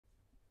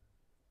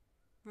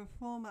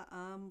Reformer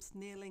arms,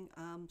 kneeling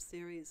arm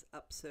series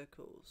up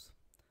circles.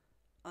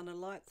 On a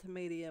light to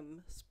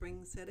medium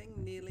spring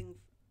setting, kneeling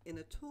in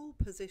a tall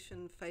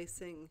position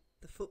facing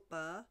the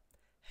footbar,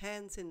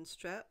 hands in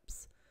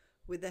straps,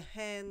 with the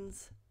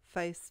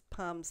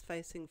palms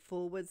facing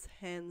forwards,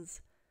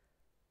 hands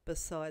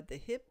beside the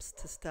hips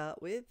to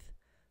start with.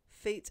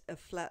 Feet are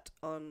flat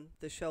on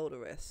the shoulder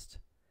rest.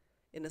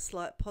 In a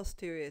slight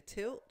posterior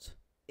tilt,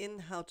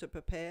 inhale to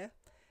prepare.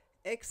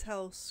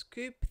 Exhale,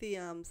 scoop the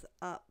arms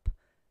up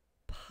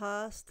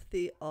past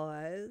the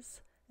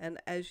eyes, and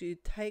as you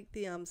take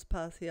the arms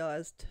past the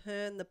eyes,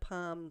 turn the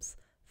palms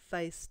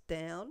face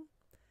down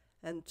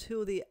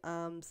until the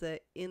arms are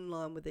in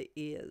line with the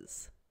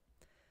ears.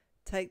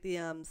 Take the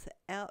arms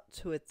out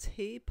to a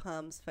T,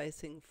 palms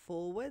facing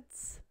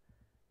forwards,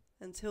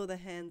 until the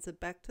hands are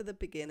back to the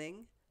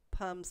beginning,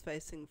 palms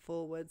facing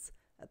forwards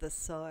at the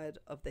side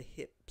of the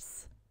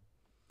hips.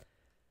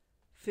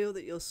 Feel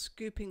that you're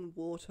scooping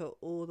water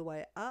all the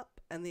way up,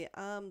 and the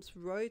arms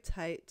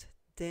rotate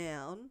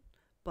down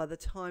by the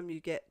time you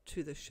get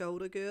to the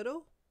shoulder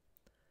girdle,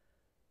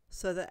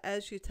 so that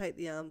as you take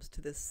the arms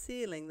to the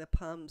ceiling, the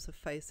palms are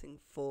facing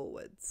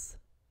forwards.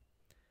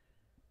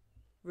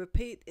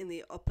 Repeat in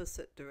the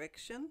opposite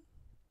direction,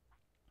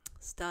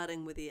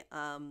 starting with the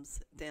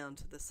arms down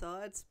to the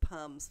sides,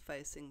 palms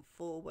facing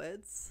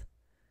forwards.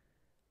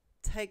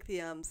 Take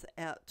the arms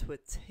out to a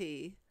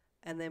T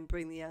and then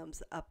bring the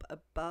arms up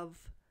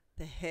above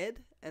the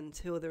head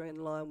until they're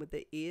in line with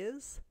the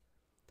ears.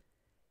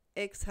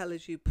 Exhale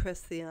as you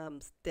press the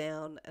arms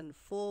down and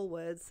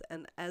forwards,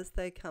 and as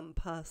they come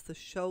past the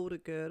shoulder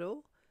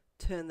girdle,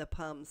 turn the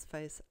palms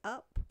face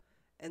up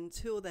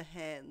until the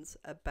hands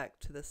are back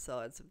to the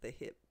sides of the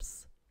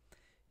hips.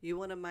 You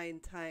want to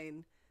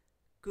maintain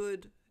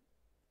good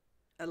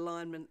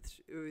alignment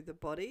through the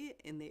body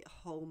in the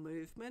whole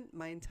movement,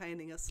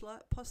 maintaining a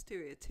slight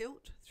posterior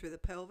tilt through the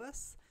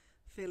pelvis,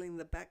 feeling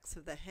the backs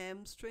of the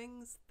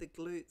hamstrings, the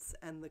glutes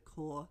and the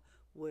core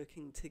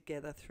working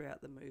together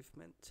throughout the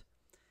movement.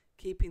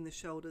 Keeping the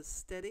shoulders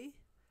steady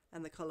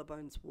and the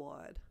collarbones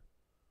wide.